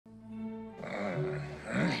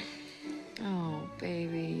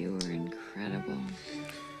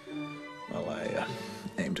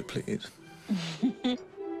to please.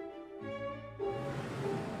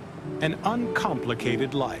 An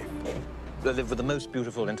uncomplicated life. I live with the most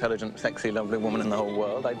beautiful, intelligent, sexy, lovely woman in the whole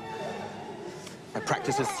world. My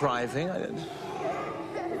practice is thriving.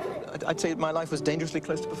 I'd say my life was dangerously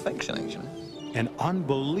close to perfection, actually. An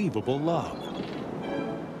unbelievable love.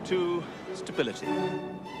 To stability.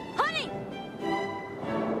 Honey!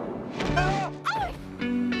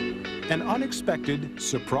 An unexpected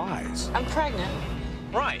surprise. I'm pregnant.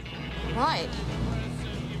 Right. Right.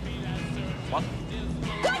 What?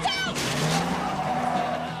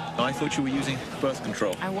 I thought you were using birth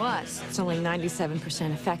control. I was. It's only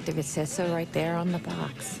 97% effective. It says so right there on the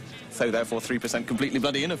box. So therefore 3% completely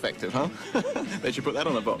bloody ineffective, huh? They should put that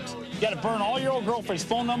on a box. You gotta burn all your old girlfriend's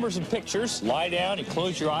phone numbers and pictures, lie down, you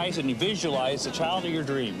close your eyes, and you visualize the child of your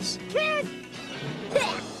dreams.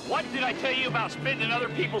 What did I tell you about spending other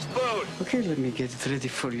people's food? Okay, let me get it ready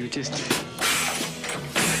for you. Just...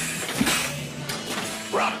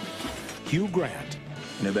 Run! Hugh Grant.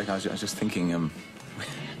 You know, Beck, I was just thinking,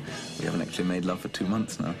 we haven't actually made love for 2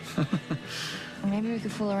 months now. Maybe we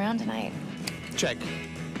could fool around tonight. Check.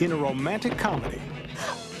 In a romantic comedy.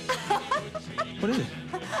 What is it?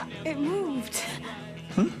 It moved.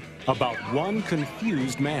 About one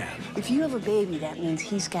confused man. If you have a baby, that means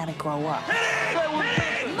he's got to grow up.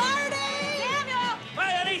 Marty! Samuel!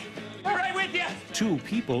 Hi, honey! I'm right with you! Two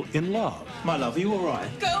people in love. My love, are you all right?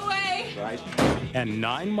 Go away! Right. And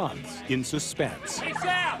 9 months in suspense. Hey,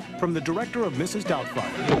 Sam! From the director of Mrs.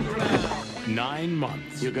 Doubtfire. 9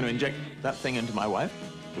 months. You're going to inject that thing into my wife?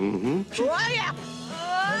 Mm-hmm.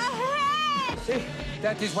 See,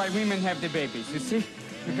 that is why women have the babies, you see?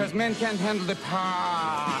 Because men can't handle the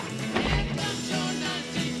power.